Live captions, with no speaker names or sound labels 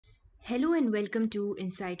Hello and welcome to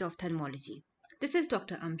Insight Ophthalmology. This is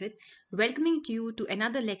Dr. Amrit, welcoming you to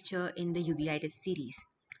another lecture in the uveitis series.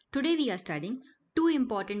 Today we are studying two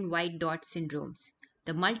important white dot syndromes,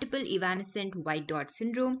 the multiple evanescent white dot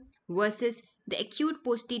syndrome versus the acute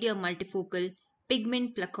posterior multifocal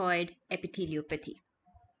pigment placoid epitheliopathy.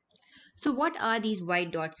 So what are these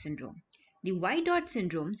white dot syndrome? The white dot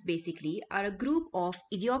syndromes basically are a group of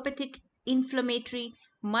idiopathic, inflammatory,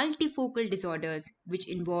 multifocal disorders which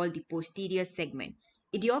involve the posterior segment.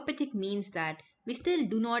 Idiopathic means that we still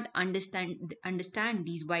do not understand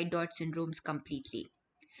these white dot syndromes completely.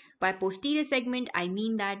 By posterior segment, I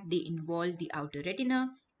mean that they involve the outer retina,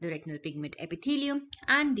 the retinal pigment epithelium,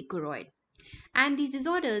 and the choroid. And these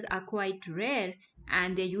disorders are quite rare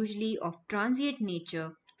and they're usually of transient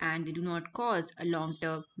nature and they do not cause a long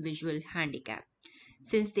term visual handicap.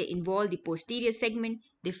 Since they involve the posterior segment,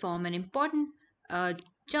 they form an important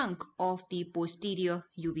chunk of the posterior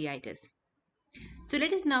uveitis. So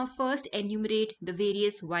let us now first enumerate the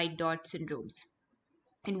various white dot syndromes.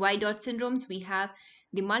 In white dot syndromes, we have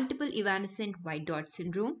the multiple evanescent white dot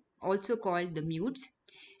syndrome, also called the MEWDS.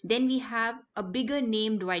 Then we have a bigger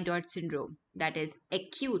named white dot syndrome, that is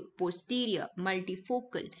acute posterior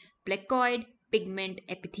multifocal placoid pigment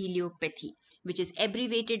epitheliopathy, which is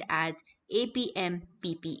abbreviated as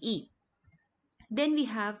APMPPE. Then we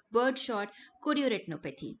have birdshot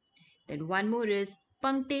chorioretinopathy. Then one more is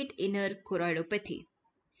punctate inner choroidopathy,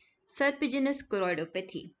 serpiginous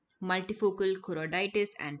choroidopathy, multifocal choroiditis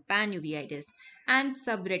and panuveitis, and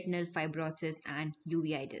subretinal fibrosis and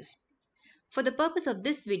uveitis. For the purpose of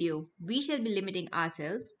this video, we shall be limiting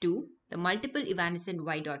ourselves to the multiple evanescent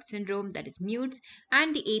white dot syndrome, that is MEWDS,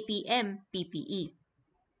 and the APMPPE.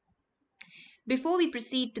 Before we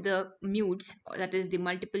proceed to the MEWDS, that is the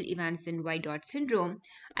multiple evanescent white dot syndrome,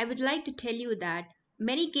 I would like to tell you that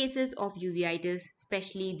many cases of uveitis,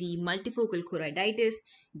 especially the multifocal choroiditis,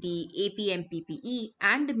 the APMPPE,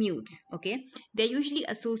 and the MEWDS, they're usually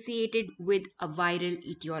associated with a viral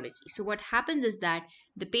etiology. So what happens is that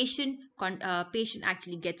the patient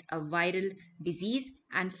actually gets a viral disease,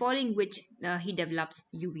 and following which he develops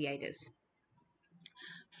uveitis.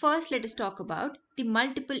 First, let us talk about the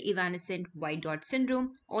multiple evanescent white dot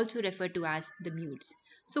syndrome, also referred to as the MEWDS.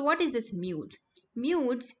 So what is this MEWDS?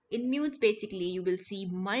 In MEWDS basically you will see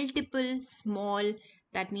multiple small,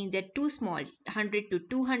 that means they're too small, 100 to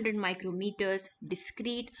 200 micrometers,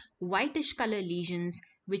 discrete whitish color lesions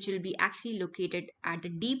which will be actually located at the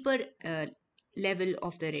deeper level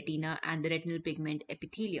of the retina and the retinal pigment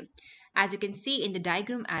epithelium. As you can see in the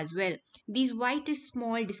diagram as well, these whitish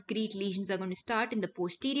small discrete lesions are going to start in the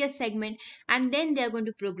posterior segment and then they are going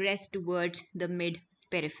to progress towards the mid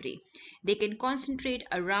periphery. They can concentrate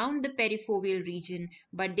around the perifoveal region,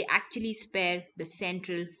 but they actually spare the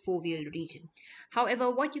central foveal region.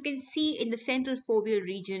 However, what you can see in the central foveal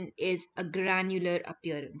region is a granular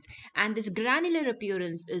appearance, and this granular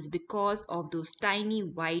appearance is because of those tiny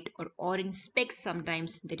white or orange specks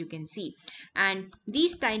sometimes that you can see. And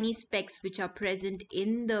these tiny specks which are present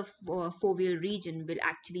in the foveal region will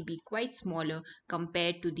actually be quite smaller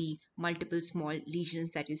compared to the multiple small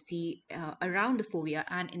lesions that you see around the fovea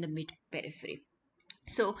and in the mid periphery.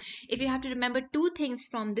 So if you have to remember two things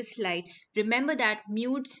from this slide, remember that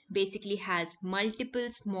MEWDS basically has multiple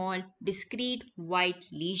small discrete white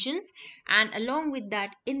lesions, and along with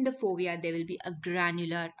that in the fovea there will be a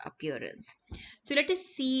granular appearance. So let us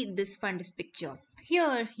see this fundus picture.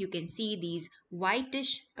 Here you can see these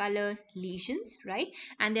whitish color lesions, right?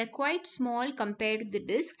 And they're quite small compared to the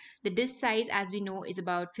disc. The disc size, as we know, is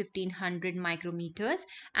about 1500 micrometers,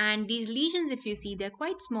 and these lesions, if you see, they're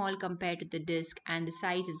quite small compared to the disc, and the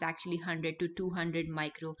size is actually 100 to 200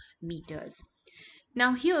 micrometers.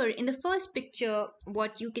 Now here in the first picture,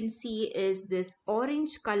 what you can see is this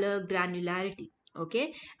orange color granularity.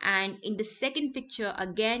 And in the second picture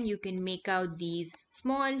again you can make out these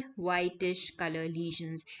small whitish color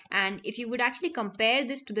lesions, and if you would actually compare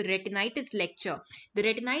this to the retinitis lecture, the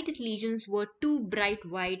retinitis lesions were too bright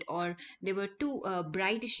white, or they were too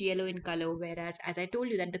brightish yellow in color, whereas as I told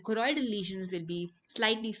you that the choroidal lesions will be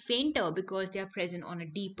slightly fainter because they are present on a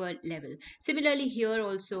deeper level. Similarly here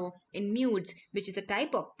also in MEWDS, which is a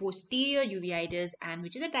type of posterior uveitis and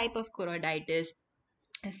which is a type of choroiditis,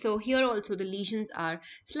 so here also the lesions are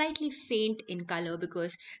slightly faint in color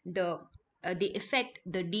because they affect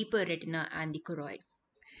the deeper retina and the choroid.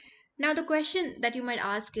 Now the question that you might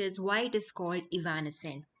ask is why it is called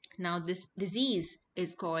evanescent. Now this disease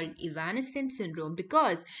is called evanescent syndrome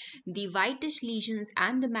because the whitish lesions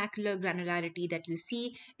and the macular granularity that you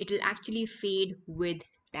see, it will actually fade with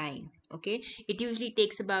time. Okay, it usually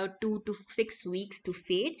takes about 2 to 6 weeks to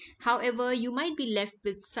fade. However, you might be left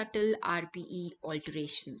with subtle RPE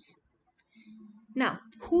alterations. Now,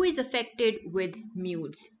 who is affected with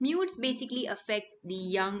MEWDS? MEWDS basically affects the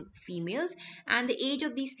young females, and the age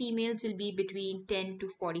of these females will be between 10 to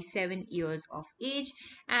 47 years of age.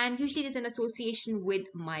 And usually, there's an association with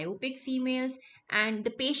myopic females, and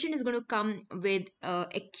the patient is going to come with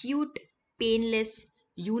acute, painless,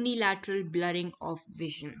 unilateral blurring of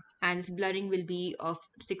vision. And this blurring will be of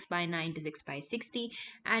 6 by 9 to 6 by 60,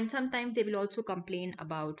 and sometimes they will also complain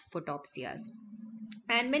about photopsias.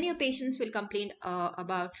 And many of patients will complain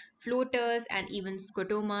about floaters and even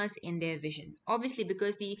scotomas in their vision. Obviously,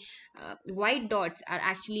 because the white dots are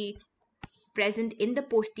actually present in the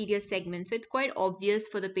posterior segment, so it's quite obvious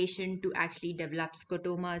for the patient to actually develop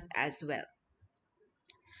scotomas as well.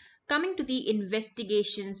 Coming to the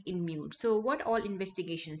investigations in MEWDS. So, what all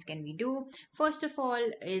investigations can we do? First of all,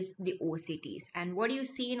 is the OCTs. And what do you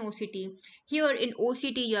see in OCT? Here in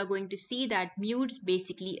OCT, you are going to see that MEWDS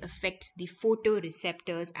basically affects the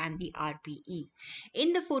photoreceptors and the RPE.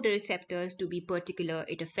 In the photoreceptors, to be particular,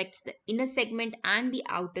 it affects the inner segment and the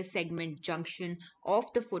outer segment junction of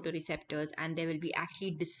the photoreceptors, and there will be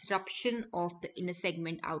actually disruption of the inner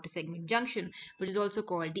segment outer segment junction, which is also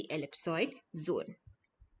called the ellipsoid zone.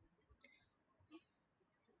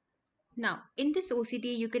 Now, in this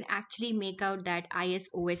OCT, you can actually make out that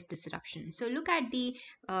ISOS disruption. So, look at the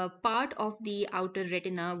part of the outer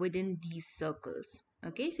retina within these circles.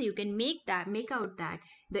 Okay, so you can make out that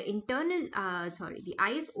the the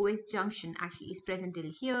ISOS junction actually is present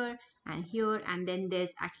till here, and then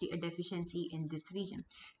there's actually a deficiency in this region.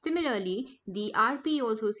 Similarly, the RP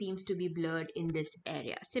also seems to be blurred in this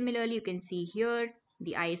area. Similarly, you can see here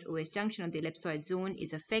the ISOS junction of the ellipsoid zone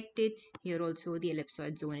is affected. Here also the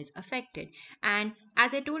ellipsoid zone is affected. And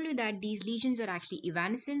as I told you that these lesions are actually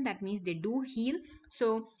evanescent, that means they do heal.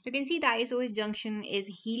 So you can see the ISOS junction is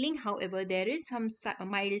healing. However, there is some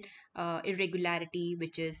mild irregularity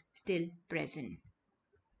which is still present.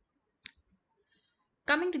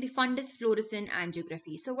 Coming to the fundus fluorescent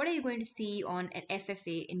angiography. So, what are you going to see on an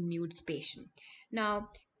FFA in MEWDS patient? Now,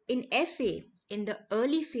 in FA, in the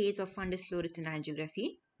early phase of fundus fluorescent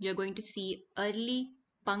angiography, you're going to see early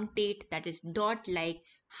punctate, that is dot like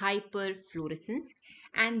hyperfluorescence,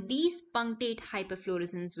 and these punctate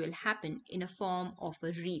hyperfluorescence will happen in a form of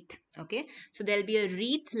a wreath. Okay, so there'll be a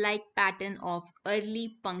wreath like pattern of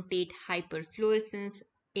early punctate hyperfluorescence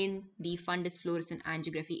in the fundus fluorescent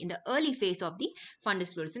angiography in the early phase of the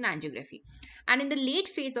fundus fluorescent angiography. And in the late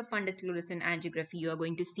phase of fundus fluorescent angiography, you are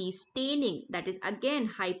going to see staining, that is again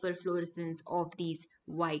hyperfluorescence of these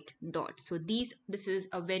white dots. So this is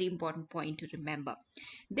a very important point to remember.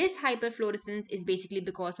 This hyperfluorescence is basically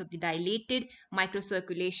because of the dilated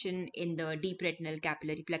microcirculation in the deep retinal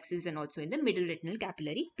capillary plexus and also in the middle retinal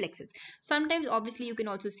capillary plexus. Sometimes obviously you can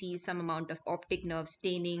also see some amount of optic nerve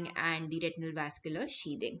staining and the retinal vascular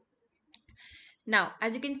sheathing. Now,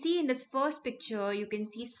 as you can see in this first picture, you can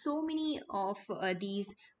see so many of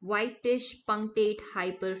these whitish punctate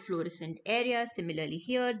hyperfluorescent areas. Similarly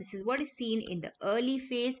here, this is what is seen in the early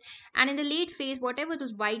phase, and in the late phase, whatever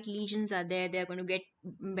those white lesions are there, they're going to get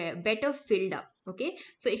better filled up. Okay,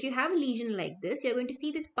 so if you have a lesion like this, you're going to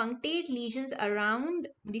see these punctate lesions around,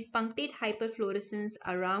 these punctate hyperfluorescence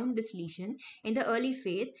around this lesion in the early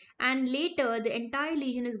phase, and later the entire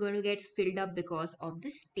lesion is going to get filled up because of the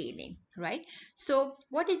staining, right? So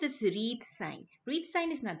what is this wreath sign? Wreath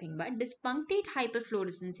sign is nothing but this punctate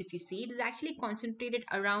hyperfluorescence. If you see, it is actually concentrated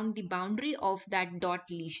around the boundary of that dot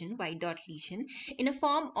lesion, white dot lesion, in a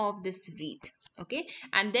form of this wreath. Okay,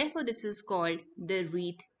 and therefore this is called the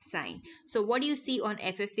wreath sign. So what do you see on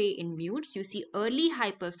FFA in MEWDS? You see early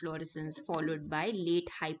hyperfluorescence followed by late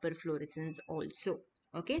hyperfluorescence also.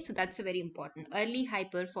 Okay, so that's a very important. Early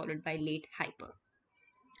hyper followed by late hyper.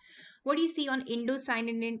 What do you see on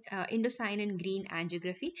indocyanine green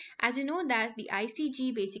angiography? As you know that the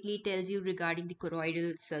ICG basically tells you regarding the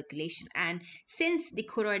choroidal circulation, and since the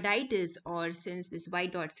choroiditis or since this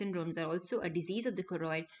white dot syndromes are also a disease of the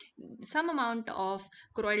choroid, some amount of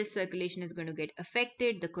choroidal circulation is going to get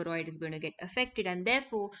affected, the choroid is going to get affected, and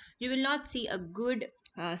therefore you will not see a good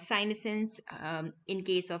senescence in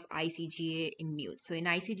case of ICGA in MEWDS. So in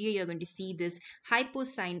ICGA, you're going to see this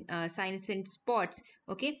hyposenescent spots,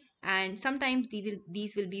 okay, and sometimes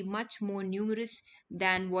these will be much more numerous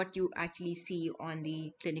than what you actually see on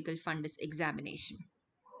the clinical fundus examination.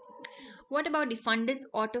 What about the fundus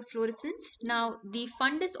autofluorescence? Now, the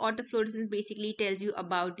fundus autofluorescence basically tells you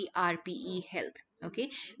about the RPE health. Okay,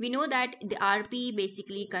 we know that the RPE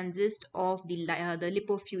basically consists of the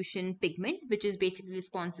lipofuscin pigment, which is basically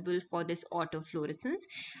responsible for this autofluorescence.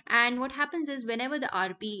 And what happens is whenever the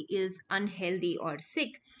RPE is unhealthy or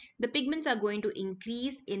sick, the pigments are going to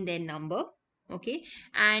increase in their number. Okay,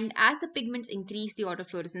 and as the pigments increase, the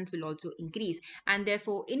autofluorescence will also increase, and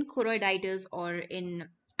therefore in choroiditis or in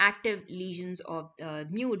active lesions of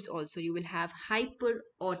MEWDS also, you will have hyper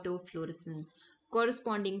autofluorescence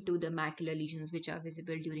corresponding to the macular lesions which are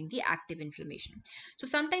visible during the active inflammation. So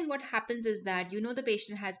sometimes what happens is that you know the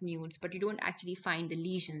patient has MEWDS, but you don't actually find the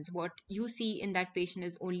lesions. What you see in that patient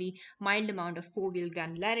is only mild amount of foveal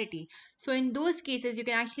granularity. So in those cases, you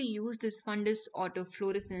can actually use this fundus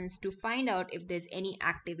autofluorescence to find out if there's any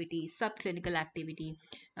activity, subclinical activity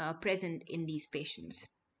present in these patients.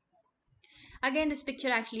 Again, this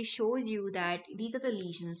picture actually shows you that these are the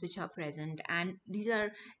lesions which are present, and these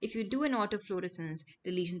are, if you do an autofluorescence,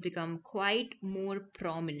 the lesions become quite more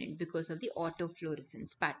prominent because of the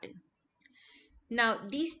autofluorescence pattern. Now,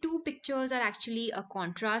 these two pictures are actually a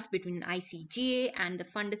contrast between ICGA and the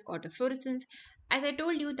fundus autofluorescence. As I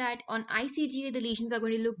told you that on ICGA, the lesions are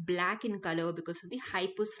going to look black in color because of the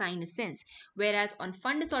hypocynescence, whereas on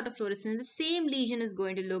fundus autofluorescence, the same lesion is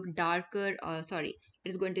going to look darker, it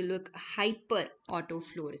is going to look hyper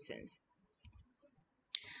autofluorescence.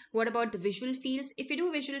 What about the visual fields? If you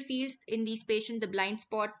do visual fields in these patients, the blind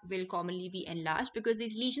spot will commonly be enlarged because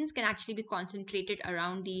these lesions can actually be concentrated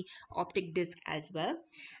around the optic disc as well.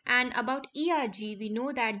 And about ERG, we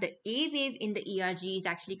know that the A wave in the ERG is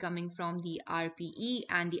actually coming from the RPE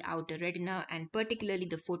and the outer retina, and particularly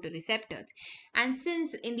the photoreceptors. And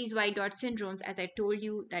since in these white dot syndromes, as I told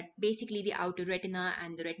you, that basically the outer retina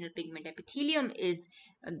and the retinal pigment epithelium is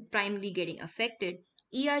primarily getting affected,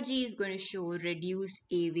 ERG is going to show reduced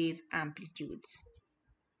A wave amplitudes.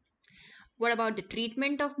 What about the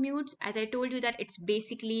treatment of MEWDS? As I told you that it's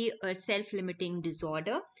basically a self-limiting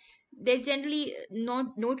disorder. There's generally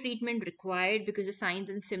no treatment required because the signs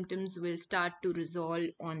and symptoms will start to resolve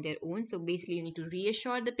on their own. So basically you need to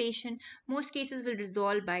reassure the patient. Most cases will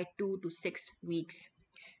resolve by 2 to 6 weeks.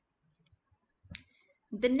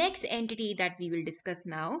 The next entity that we will discuss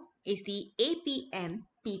now is the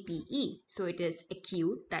APMPPE. So it is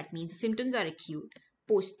acute, that means the symptoms are acute.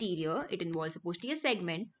 Posterior, it involves a posterior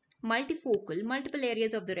segment. Multifocal, multiple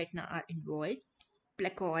areas of the retina are involved.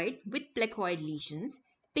 Placoid, with placoid lesions.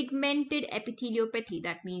 Pigmented epitheliopathy,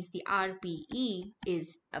 that means the RPE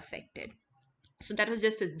is affected. So that was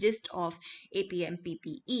just a gist of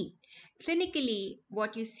APMPPE. Clinically,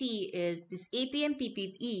 what you see is this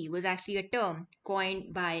APMPPE was actually a term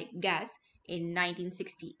coined by Gass in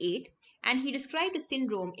 1968, and he described a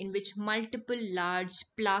syndrome in which multiple large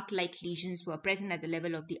plaque-like lesions were present at the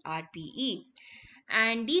level of the RPE.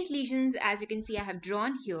 And these lesions, as you can see, I have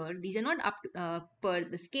drawn here. These are not up to, per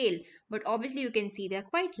the scale, but obviously you can see they are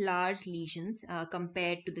quite large lesions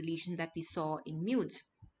compared to the lesions that we saw in MEWDS.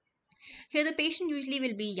 Here, the patient usually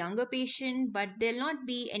will be younger patient, but there'll not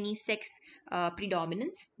be any sex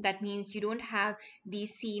predominance. That means you don't have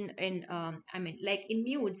these seen in, like in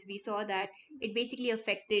MEWDS, we saw that it basically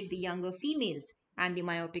affected the younger females and the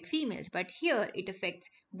myopic females, but here it affects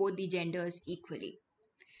both the genders equally.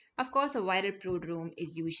 Of course, a viral prodrome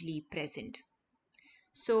is usually present.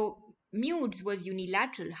 So, MEWDS was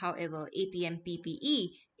unilateral, however, APMPPE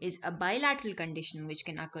is a bilateral condition which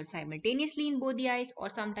can occur simultaneously in both the eyes, or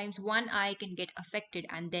sometimes one eye can get affected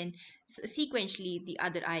and then sequentially the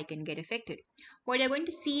other eye can get affected. What you're going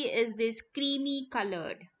to see is this creamy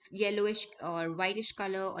colored, yellowish or whitish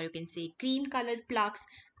color, or you can say cream colored plaques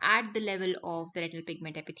at the level of the retinal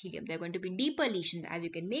pigment epithelium. They're going to be deeper lesions, as you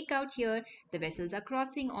can make out here. The vessels are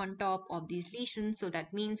crossing on top of these lesions, so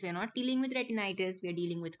that means we're not dealing with retinitis, we're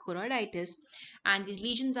dealing with choroiditis, and these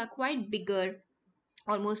lesions are quite bigger.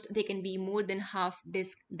 Almost they can be more than half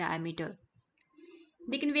disc diameter.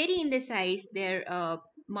 They can vary in their size. Their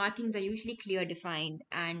markings are usually clear defined,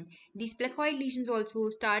 and these placoid lesions also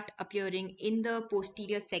start appearing in the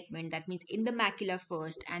posterior segment, that means in the macula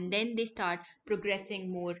first, and then they start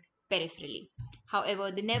progressing more peripherally.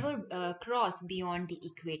 However, they never cross beyond the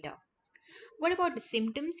equator. What about the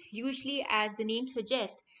symptoms? Usually, as the name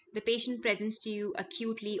suggests, the patient presents to you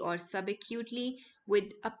acutely or subacutely with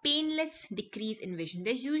a painless decrease in vision.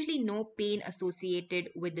 There's usually no pain associated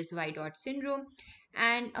with this white dot syndrome.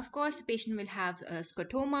 And of course, the patient will have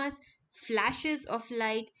scotomas, flashes of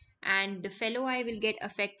light, and the fellow eye will get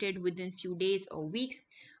affected within few days or weeks.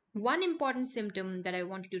 One important symptom that I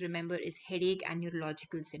want you to remember is headache and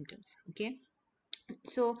neurological symptoms. Okay,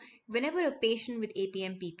 So, whenever a patient with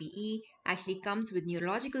APMPPE actually comes with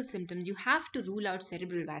neurological symptoms, you have to rule out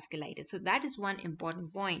cerebral vasculitis. So, that is one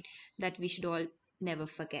important point that we should all never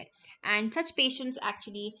forget. And such patients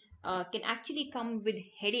actually can actually come with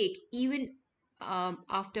headache even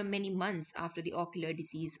after many months after the ocular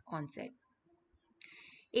disease onset.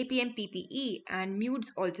 APMPPE and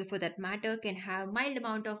MEWDS also for that matter can have mild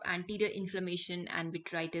amount of anterior inflammation and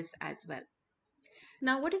vitritis as well.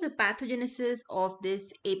 Now, what is the pathogenesis of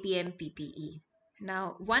this APMPPE?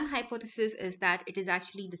 Now, one hypothesis is that it is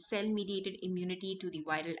actually the cell mediated immunity to the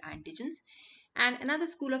viral antigens, and another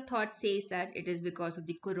school of thought says that it is because of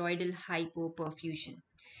the choroidal hypoperfusion.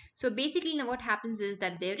 So basically, now what happens is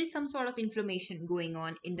that there is some sort of inflammation going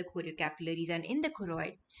on in the choriocapillaries and in the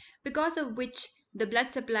choroid, because of which the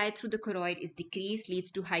blood supply through the choroid is decreased,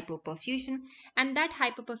 leads to hypoperfusion, and that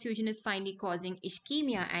hypoperfusion is finally causing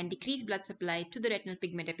ischemia and decreased blood supply to the retinal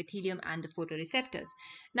pigment epithelium and the photoreceptors.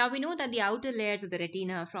 Now we know that the outer layers of the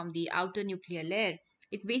retina from the outer nuclear layer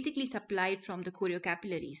is basically supplied from the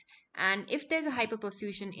choriocapillaries, and if there's a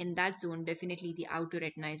hypoperfusion in that zone, definitely the outer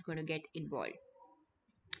retina is going to get involved.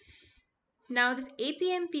 Now, this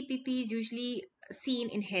APM-PPP is usually seen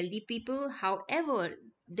in healthy people. However,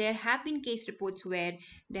 there have been case reports where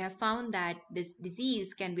they have found that this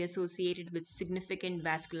disease can be associated with significant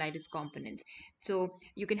vasculitis components. So,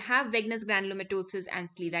 you can have venous granulomatosis and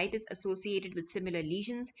scleritis associated with similar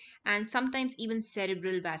lesions, and sometimes even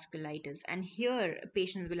cerebral vasculitis. And here,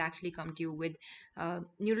 patients will actually come to you with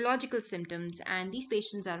neurological symptoms, and these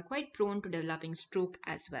patients are quite prone to developing stroke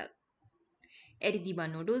as well.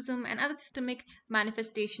 Erythema nodosum and other systemic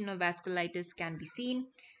manifestation of vasculitis can be seen.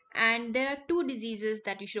 And there are two diseases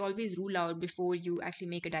that you should always rule out before you actually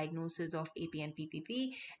make a diagnosis of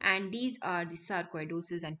APMPPP, and these are the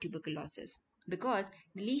sarcoidosis and tuberculosis, because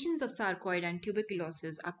the lesions of sarcoid and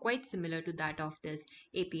tuberculosis are quite similar to that of this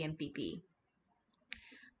APMPP.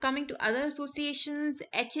 Coming to other associations,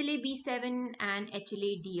 HLA-B7 and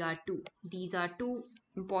HLA-DR2. These are two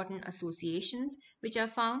important associations which are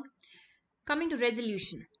found. Coming to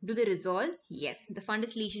resolution, do they resolve? Yes, the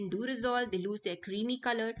fundus lesion do resolve, they lose their creamy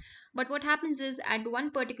color. But what happens is at one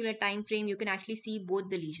particular time frame, you can actually see both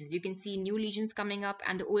the lesions. You can see new lesions coming up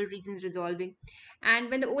and the old lesions resolving. And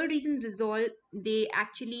when the old lesions resolve, they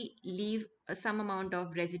actually leave some amount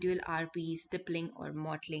of residual RP, stippling or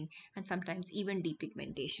mottling, and sometimes even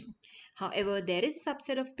depigmentation. However, there is a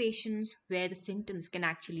subset of patients where the symptoms can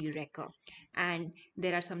actually recur, and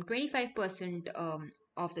there are some 25%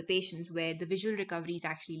 of the patients where the visual recovery is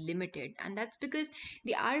actually limited, and that's because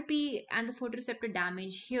the RP and the photoreceptor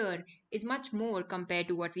damage here is much more compared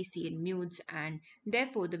to what we see in MEWDS, and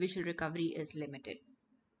therefore the visual recovery is limited.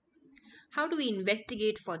 How do we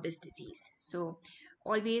investigate for this disease? So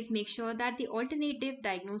always make sure that the alternative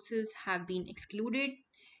diagnoses have been excluded.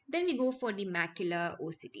 Then we go for the macular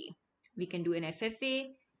OCT. We can do an FFA,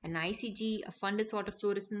 an ICG, a fundus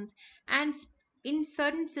autofluorescence, and in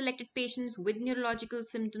certain selected patients with neurological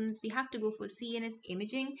symptoms, we have to go for CNS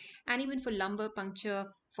imaging and even for lumbar puncture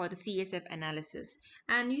for the CSF analysis.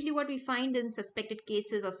 And usually, what we find in suspected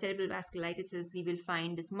cases of cerebral vasculitis is we will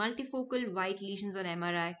find this multifocal white lesions on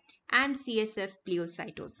MRI and CSF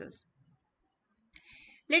pleocytosis.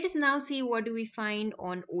 Let us now see what do we find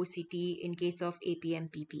on OCT in case of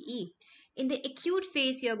APM-PPE. In the acute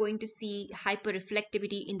phase, you are going to see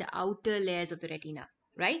hyperreflectivity in the outer layers of the retina,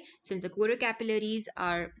 right? Since the choriocapillaries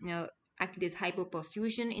are actually there's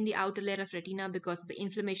hypoperfusion in the outer layer of retina because of the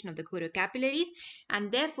inflammation of the choriocapillaries, and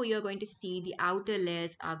therefore you're going to see the outer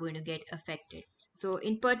layers are going to get affected. So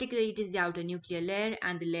in particular, it is the outer nuclear layer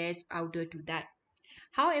and the layers outer to that.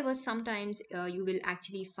 However, sometimes you will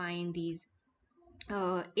actually find these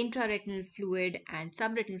intraretinal fluid and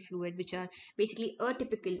subretinal fluid, which are basically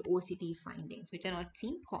atypical OCT findings, which are not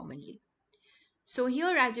seen commonly. So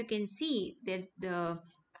here, as you can see, there's the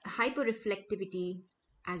hyperreflectivity.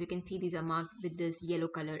 As you can see, these are marked with this yellow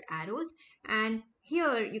color arrows. And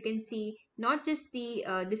here you can see not just the,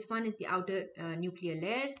 this one is the outer nuclear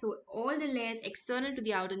layer. So all the layers external to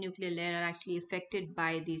the outer nuclear layer are actually affected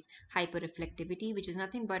by this hyperreflectivity, which is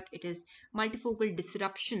nothing but it is multifocal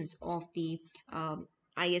disruptions of the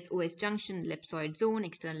ISOS junction, ellipsoid zone,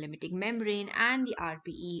 external limiting membrane, and the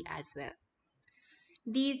RPE as well.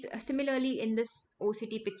 These similarly in this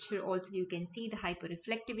OCT picture also you can see the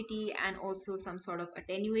hyperreflectivity and also some sort of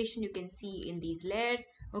attenuation you can see in these layers,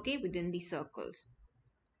 okay, within the circles.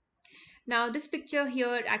 Now this picture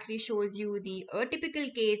here actually shows you the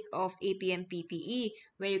atypical case of APM-PPE,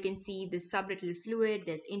 where you can see the subretinal fluid,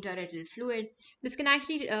 there's intraretinal fluid. This can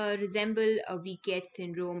actually resemble a VKH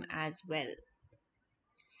syndrome as well.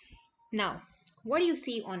 Now, what do you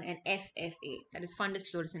see on an FFA, that is fundus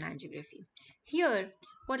fluorescent angiography? Here,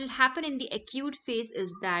 what will happen in the acute phase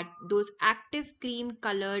is that those active cream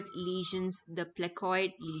colored lesions, the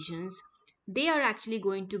placoid lesions, they are actually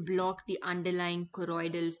going to block the underlying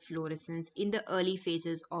choroidal fluorescence in the early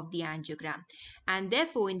phases of the angiogram. And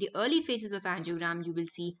therefore, in the early phases of angiogram, you will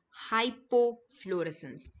see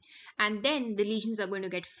hypofluorescence. And then the lesions are going to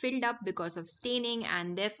get filled up because of staining,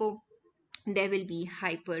 and therefore there will be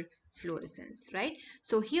hyperfluorescence, right?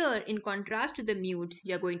 So here, in contrast to the MEWDS,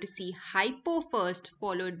 you're going to see hypo first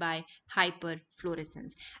followed by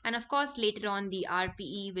hyperfluorescence. And of course, later on the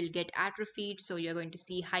RPE will get atrophied, so you're going to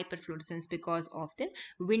see hyperfluorescence because of the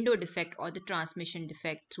window defect or the transmission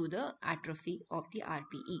defect through the atrophy of the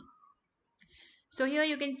RPE. So here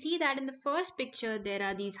you can see that in the first picture there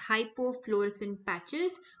are these hypofluorescent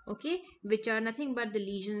patches, okay, which are nothing but the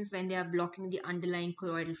lesions when they are blocking the underlying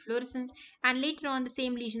choroidal fluorescence, and later on the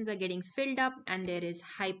same lesions are getting filled up and there is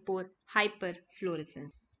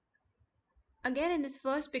hyperfluorescence. Again, in this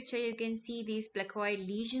first picture, you can see these placoid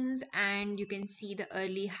lesions and you can see the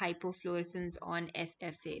early hypofluorescence on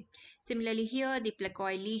FFA. Similarly, here the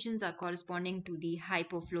placoid lesions are corresponding to the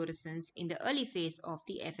hypofluorescence in the early phase of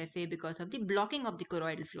the FFA because of the blocking of the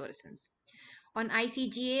choroidal fluorescence. On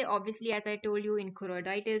ICGA, obviously, as I told you, in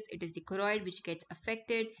choroiditis, it is the choroid which gets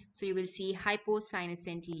affected, so you will see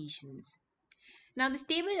hypocynoscent lesions. Now, this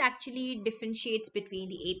table actually differentiates between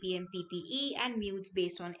the APMPPE and MEWDS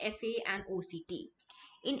based on FA and OCT.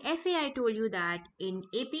 In FA, I told you that in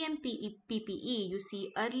APMPPE, you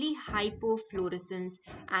see early hypofluorescence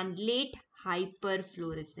and late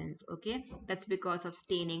hyperfluorescence. Okay, that's because of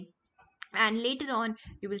staining. And later on,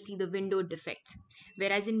 you will see the window defects.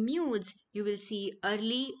 Whereas in MEWDS, you will see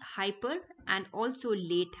early hyper and also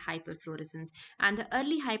late hyperfluorescence. And the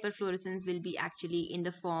early hyperfluorescence will be actually in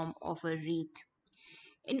the form of a wreath.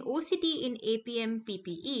 In OCT in APM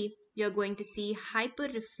PPE, you're going to see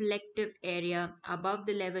hyperreflective area above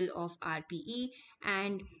the level of RPE,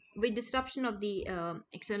 and with disruption of the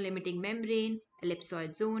external limiting membrane,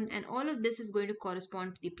 ellipsoid zone, and all of this is going to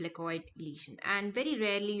correspond to the placoid lesion. And very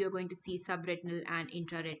rarely you're going to see subretinal and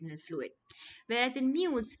intraretinal fluid. Whereas in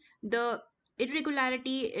MEWDS, the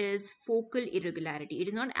irregularity is focal irregularity. It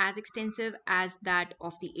is not as extensive as that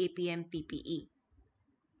of the APM PPE.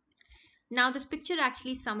 Now, this picture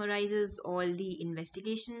actually summarizes all the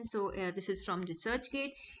investigations. So, this is from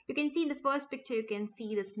ResearchGate. You can see in the first picture, you can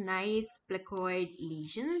see this nice placoid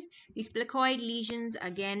lesions. These placoid lesions,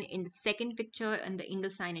 again, in the second picture, in the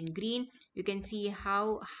indocyanine in green, you can see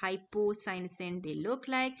how hypocynoscent they look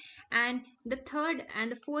like. And the third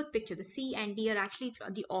and the fourth picture, the C and D, are actually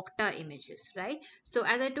the octa images, right? So,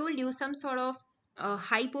 as I told you, some sort of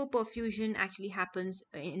hypoperfusion actually happens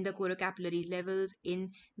in the chorocapillary levels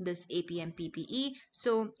in this APMPPE.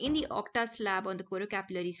 So in the octa slab on the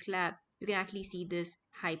chorocapillary slab, you can actually see this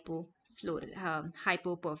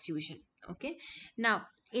hypoperfusion. Okay. Now,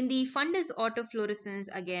 in the fundus autofluorescence,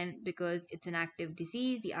 again, because it's an active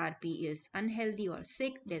disease, the RP is unhealthy or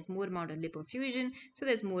sick, there's more amount of lipofuscin, so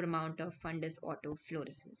there's more amount of fundus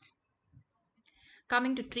autofluorescence.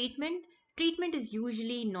 Coming to treatment, treatment is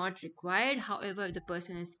usually not required. However, if the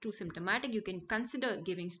person is too symptomatic, you can consider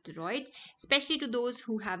giving steroids, especially to those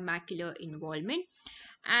who have macular involvement.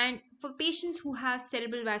 And for patients who have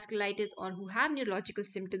cerebral vasculitis or who have neurological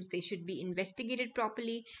symptoms, they should be investigated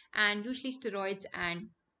properly. And usually, steroids and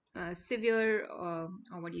severe, or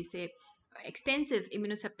what do you say, extensive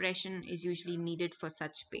immunosuppression is usually needed for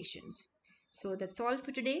such patients. So that's all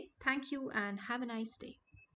for today. Thank you and have a nice day.